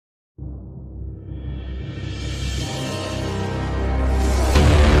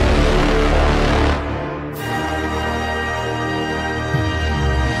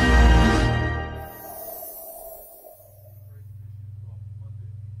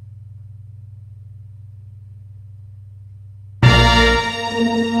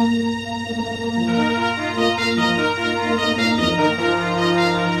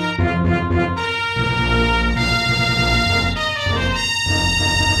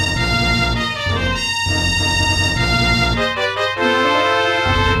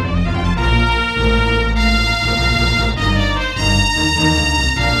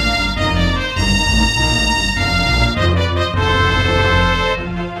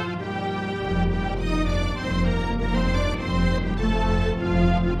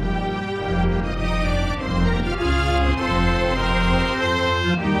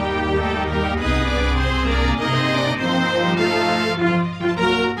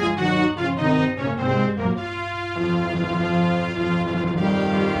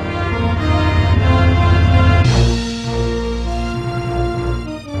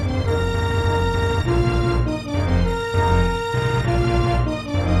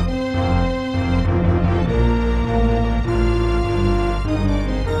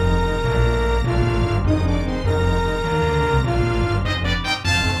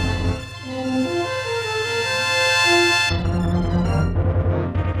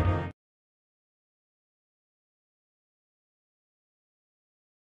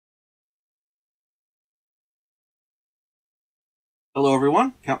Hello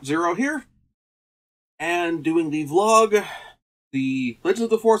everyone, Count Zero here, and doing the vlog, the Legends of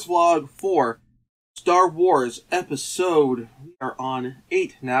the Force vlog for Star Wars episode, we are on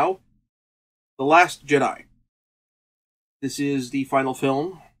 8 now, The Last Jedi. This is the final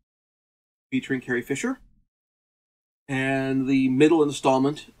film featuring Carrie Fisher, and the middle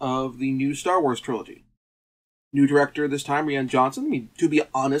installment of the new Star Wars trilogy. New director this time, Rian Johnson. I mean, to be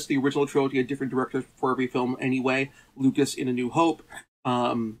honest, the original trilogy had different directors for every film anyway. Lucas in A New Hope,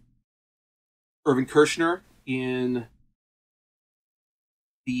 Irvin Kershner in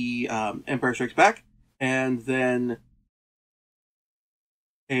the Empire Strikes Back, and then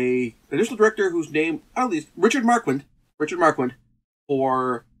a additional director whose name, at least, Richard Marquand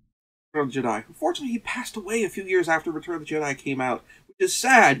for Return of the Jedi. Unfortunately, he passed away a few years after Return of the Jedi came out, which is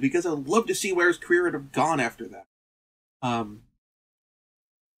sad, because I'd love to see where his career would have gone after that.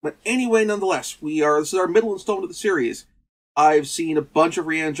 But anyway, nonetheless, this is our middle installment of the series. I've seen a bunch of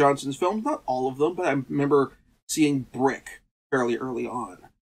Rian Johnson's films, not all of them, but I remember seeing Brick fairly early on,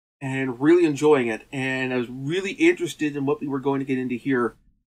 and really enjoying it, and I was really interested in what we were going to get into here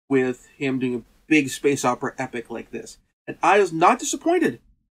with him doing a big space opera epic like this. And I was not disappointed.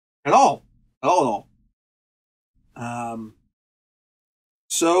 At all.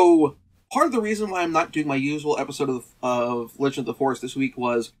 So, part of the reason why I'm not doing my usual episode of Legend of the Force this week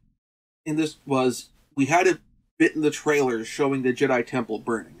was we had a bit in the trailers showing the Jedi Temple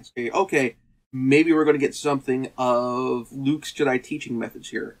burning. Okay, maybe we're going to get something of Luke's Jedi teaching methods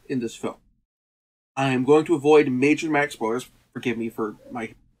here in this film. I am going to avoid major dramatic spoilers. Forgive me for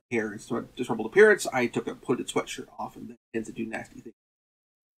my hair and sort of disheveled appearance. I took a hooded sweatshirt off and then tends to do nasty things.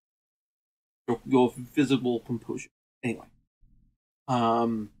 You'll have visible composure. Anyway.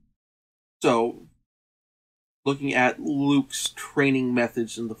 So, looking at Luke's training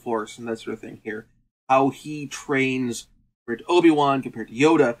methods in the Force and that sort of thing here. How he trains compared to Obi-Wan, compared to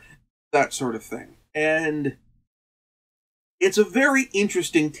Yoda, that sort of thing. And it's a very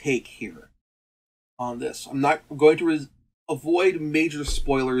interesting take here on this. I'm not going to avoid major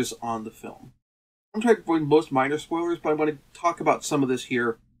spoilers on the film. I'm trying to avoid most minor spoilers, but I'm going to talk about some of this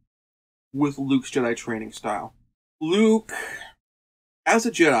here with Luke's Jedi training style. Luke, as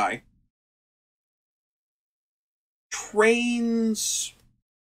a Jedi, trains...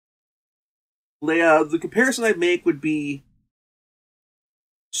 the comparison I'd make would be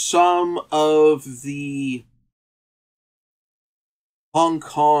some of the Hong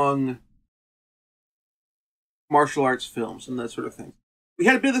Kong martial arts films and that sort of thing. We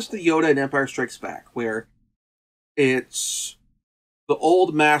had a bit of this to Yoda in Empire Strikes Back, where it's the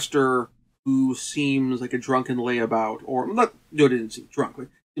old master who seems like a drunken layabout, or not, Yoda didn't seem drunk, but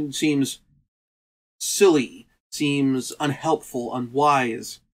it seems silly, seems unhelpful,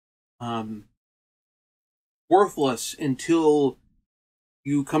 unwise, worthless, until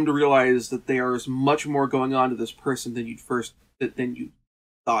you come to realize that there's much more going on to this person than you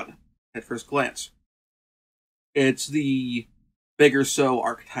thought at first glance. It's the beggar-so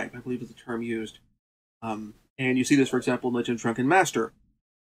archetype, I believe is the term used. And you see this, for example, in Legend of Drunken Master.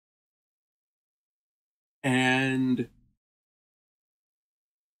 And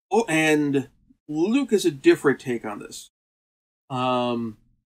Luke is a different take on this. Obi-Wan,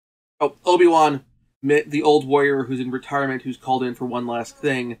 the old warrior who's in retirement, who's called in for one last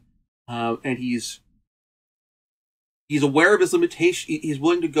thing, and he's aware of his limitations. He's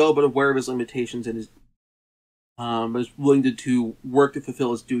willing to go, but aware of his limitations and his but is willing to work to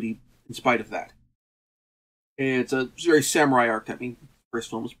fulfill his duty in spite of that. It's a very samurai archetype. I mean, the first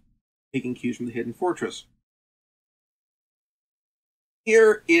film was taking cues from the Hidden Fortress.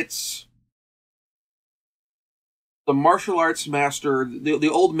 Here, it's the martial arts master, the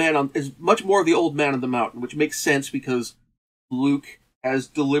old man is much more of the old man on the mountain, which makes sense because Luke has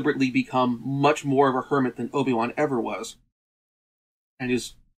deliberately become much more of a hermit than Obi-Wan ever was, and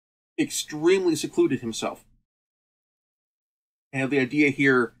is extremely secluded himself. And the idea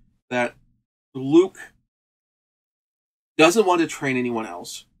here that Luke doesn't want to train anyone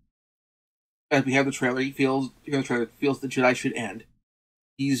else. As we have the trailer, he feels the Jedi should end.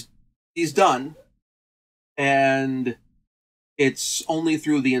 He's done, and it's only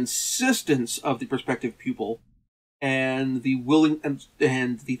through the insistence of the prospective pupil and the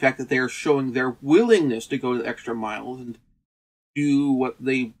the fact that they are showing their willingness to go the extra mile and do what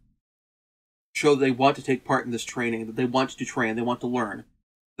they show they want to take part in this training, that they want to train, they want to learn,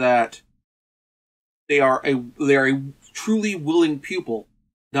 that they are a truly willing pupil,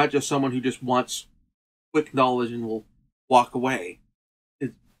 not just someone who just wants quick knowledge and will walk away.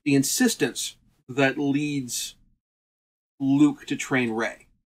 It's the insistence that leads Luke to train Rey.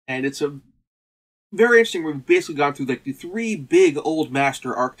 And it's a very interesting. We've basically gone through like the three big old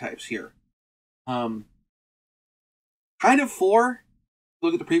master archetypes here. Kind of four.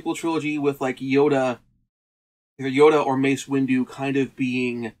 Look at the prequel trilogy with like Yoda, either Yoda or Mace Windu kind of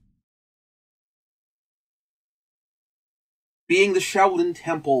being the Shaolin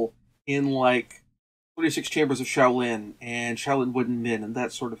Temple in like 36 Chambers of Shaolin and Shaolin Wooden Min and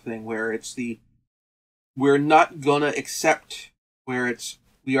that sort of thing, where it's we're not gonna accept, where it's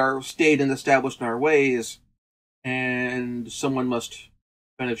we are stayed and established in our ways, and someone must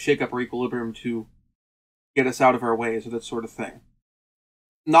kind of shake up our equilibrium to get us out of our ways, or that sort of thing.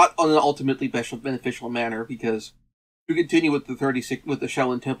 Not on an ultimately beneficial manner, because to continue with the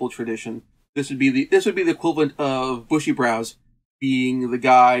Shaolin Temple tradition, this would be the equivalent of Bushy Brows being the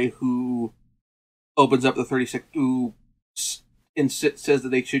guy who opens up the 36, who says that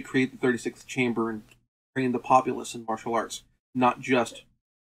they should create the 36th chamber and train the populace in martial arts, not just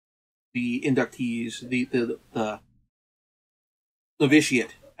the inductees, the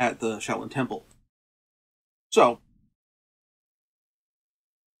novitiate at the Shaolin Temple. So,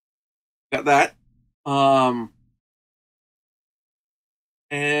 got that.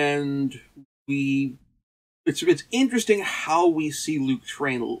 And it's interesting how we see Luke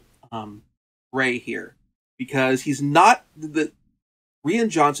train Rey here, because he's not Rian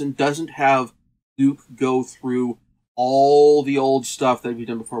Johnson doesn't have Luke go through all the old stuff that we've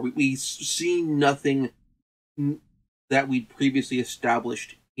done before. We see nothing that we'd previously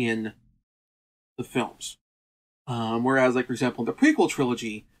established in the films. Whereas, like, for example, in the prequel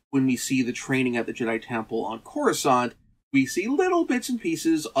trilogy, when we see the training at the Jedi Temple on Coruscant, we see little bits and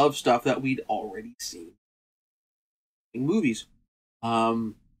pieces of stuff that we'd already seen in movies.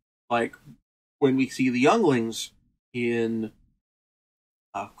 Like, when we see the younglings in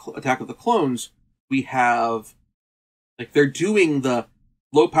Attack of the Clones, we have, like, they're doing the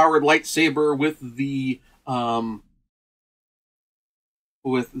low-powered lightsaber with the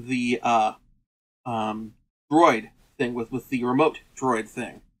droid thing, with the remote droid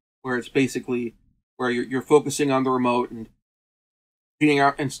thing, where it's basically where you're focusing on the remote and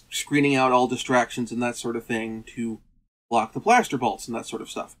screening out all distractions and that sort of thing to block the blaster bolts and that sort of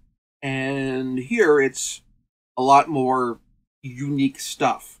stuff. And here it's a lot more unique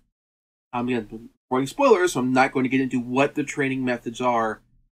stuff. Again, avoiding spoilers, so I'm not going to get into what the training methods are.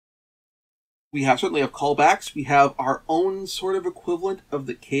 We certainly have callbacks. We have our own sort of equivalent of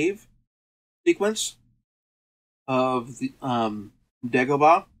the cave sequence of the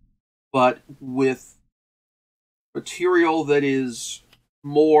Dagobah, but with material that is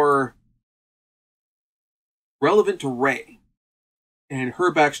more relevant to Rey and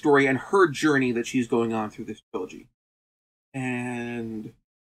her backstory and her journey that she's going on through this trilogy. And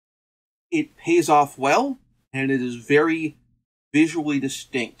it pays off well, and it is very visually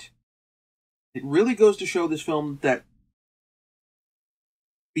distinct. It really goes to show this film that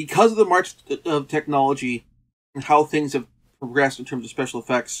because of the march of technology and how things have progressed in terms of special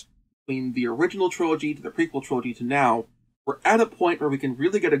effects between the original trilogy to the prequel trilogy to now, we're at a point where we can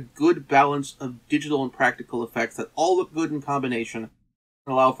really get a good balance of digital and practical effects that all look good in combination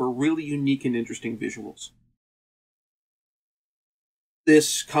and allow for really unique and interesting visuals.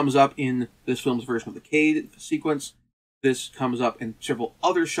 This comes up in this film's version of the cave sequence. This comes up in several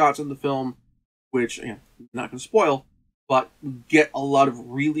other shots in the film, which, again, I'm not going to spoil, but get a lot of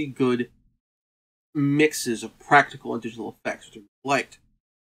really good mixes of practical and digital effects, which I liked.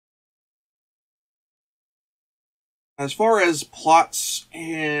 as far as plots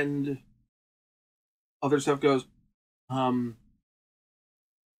and other stuff goes, the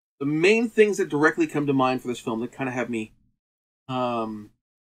main things that directly come to mind for this film that kind of have me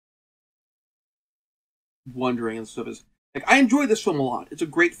wondering and stuff is, like, I enjoy this film a lot. It's a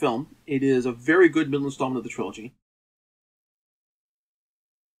great film. It is a very good middle installment of the trilogy.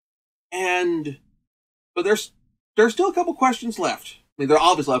 But there's still a couple questions left. I mean, there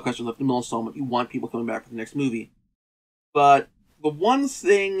are obviously a lot of questions left in the middle installment. You want people coming back for the next movie. But the one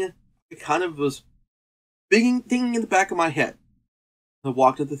thing that kind of was thinking in the back of my head when I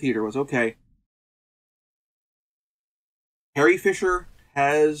walked into the theater was, okay, Carrie Fisher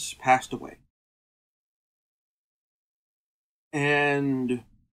has passed away. And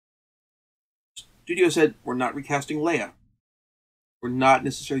the studio said, we're not recasting Leia. We're not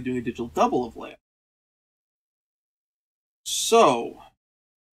necessarily doing a digital double of Leia. So,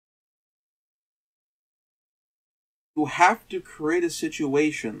 you have to create a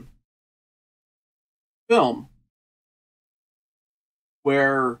situation, film,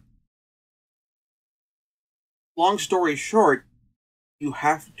 where, long story short, you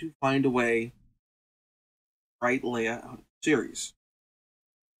have to find a way to write Leia out of the series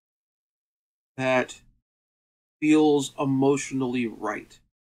that feels emotionally right.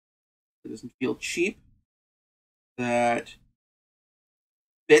 It doesn't feel cheap, that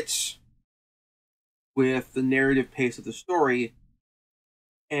fits with the narrative pace of the story,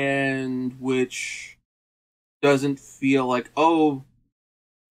 and which doesn't feel like, oh,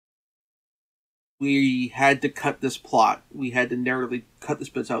 we had to cut this plot, we had to narratively cut this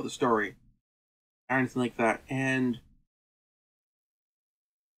bits out of the story, or anything like that. And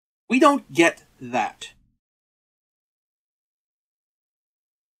we don't get that.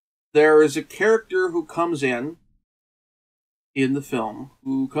 There is a character who comes in the film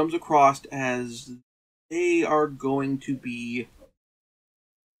who comes across as they are going to be...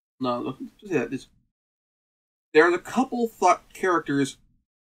 No, there's a couple thought characters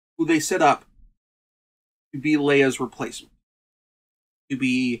who they set up to be Leia's replacement. To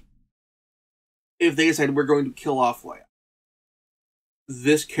be... If they decide we're going to kill off Leia,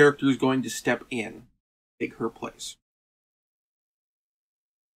 this character is going to step in, take her place.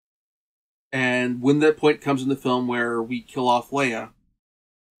 And when that point comes in the film where we kill off Leia,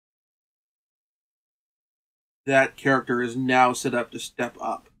 that character is now set up to step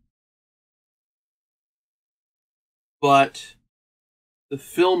up. But the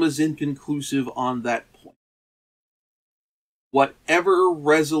film is inconclusive on that point. Whatever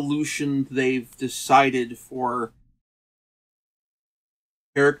resolution they've decided for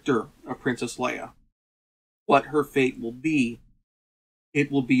character of Princess Leia, what her fate will be, it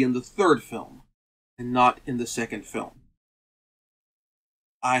will be in the third film, and not in the second film.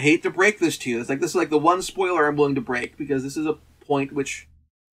 I hate to break this to you. This is like the one spoiler I'm willing to break, because this is a point which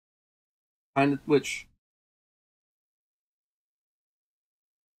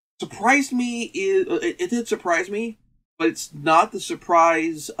surprised me. It did surprise me, but it's not the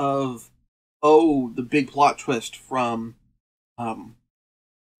surprise of, oh, the big plot twist from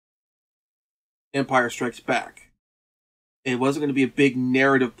Empire Strikes Back. It wasn't going to be a big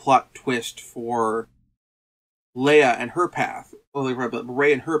narrative plot twist for Leia and her path, but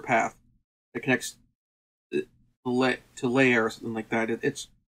Rey and her path that connects to Leia or something like that.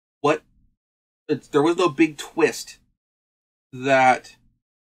 There was no big twist that,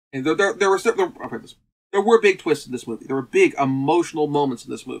 and there were big twists in this movie. There were big emotional moments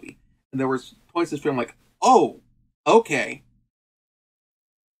in this movie, and there were points in this film like, oh, okay,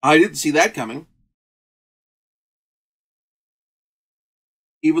 I didn't see that coming.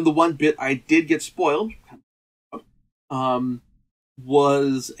 Even the one bit I did get spoiled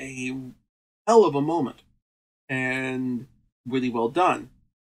was a hell of a moment, and really well done.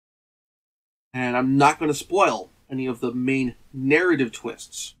 And I'm not going to spoil any of the main narrative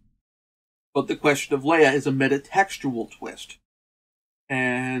twists, but the question of Leia is a metatextual twist,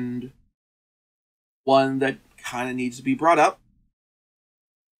 and one that kind of needs to be brought up.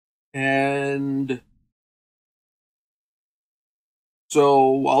 And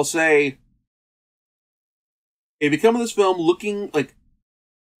so I'll say, if you come in this film looking like,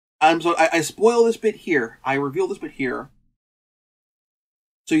 I spoil this bit here, I reveal this bit here,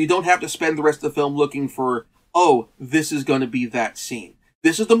 so you don't have to spend the rest of the film looking for, oh, this is going to be that scene.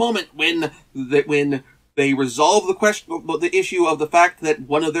 This is the moment when they resolve the issue of the fact that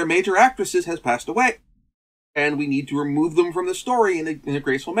one of their major actresses has passed away, and we need to remove them from the story in a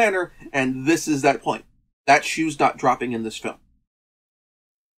graceful manner, and this is that point. That shoe's not dropping in this film.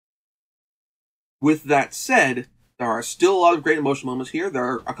 With that said, there are still a lot of great emotional moments here. There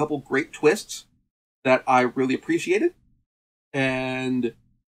are a couple great twists. that I really appreciated. And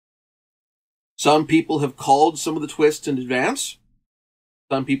some people have called some of the twists in advance.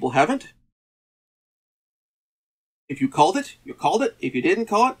 Some people haven't. If you called it, you called it. If you didn't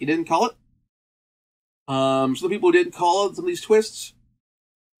call it, you didn't call it. Some people who didn't call it some of these twists,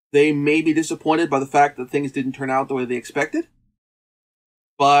 they may be disappointed by the fact that things didn't turn out the way they expected.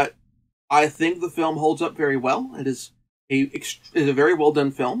 But I think the film holds up very well. It is a very well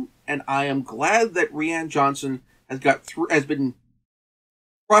done film, and I am glad that Rian Johnson has been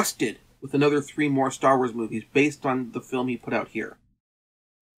trusted with another 3 more Star Wars movies based on the film he put out here.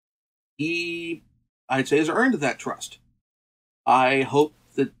 He, I'd say, has earned that trust. I hope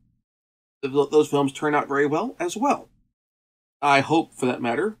that those films turn out very well as well. I hope, for that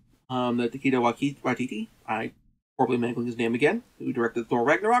matter, that Taika Waititi, I horribly mangling his name again, who directed Thor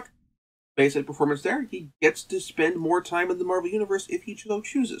Ragnarok, based on performance there, he gets to spend more time in the Marvel Universe if he so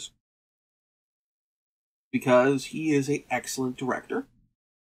chooses. Because he is an excellent director.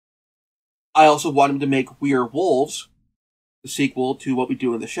 I also want him to make We're Wolves, the sequel to What We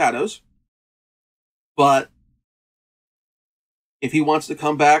Do in the Shadows. But if he wants to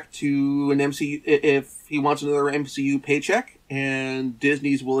come back to an MCU, if he wants another MCU paycheck and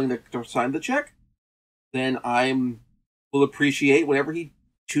Disney's willing to sign the check, then will appreciate whatever he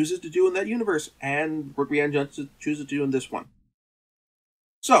chooses to do in that universe and what Rian Johnson chooses to do in this one.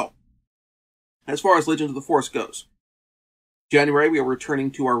 So, as far as Legends of the Force goes, January we are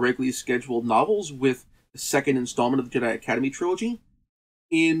returning to our regularly scheduled novels with the second installment of the Jedi Academy trilogy.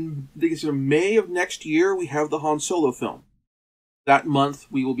 In May of next year, we have the Han Solo film. That month,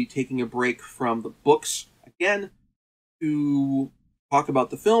 we will be taking a break from the books again to talk about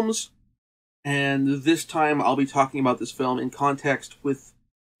the films. And this time, I'll be talking about this film in context with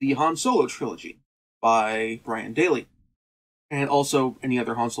the Han Solo trilogy by Brian Daley. And also any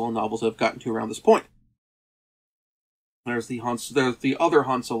other Han Solo novels I've gotten to around this point. There's the other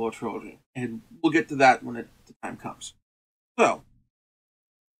Han Solo trilogy. And we'll get to that when the time comes. So,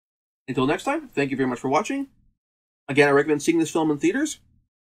 until next time, thank you very much for watching. Again, I recommend seeing this film in theaters.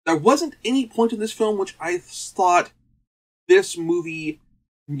 There wasn't any point in this film which I thought this movie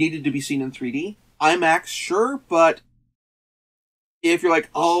needed to be seen in 3D. IMAX, sure, but if you're like,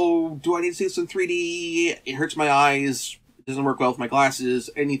 oh, do I need to see this in 3D? It hurts my eyes. It doesn't work well with my glasses.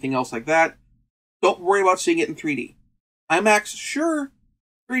 Anything else like that? Don't worry about seeing it in 3D. IMAX, sure.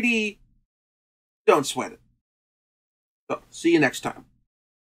 3D, don't sweat it. So, see you next time.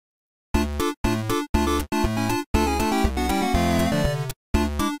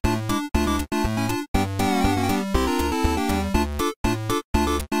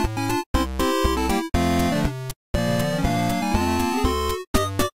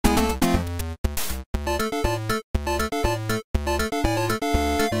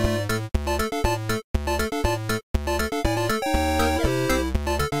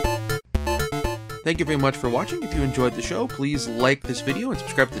 Thank you very much for watching. If you enjoyed the show, please like this video and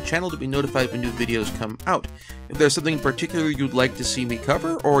subscribe to the channel to be notified when new videos come out. If there's something in particular you'd like to see me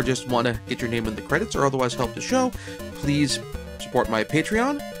cover, or just want to get your name in the credits or otherwise help the show, please support my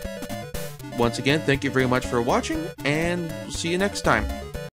Patreon. Once again, thank you very much for watching, and we'll see you next time.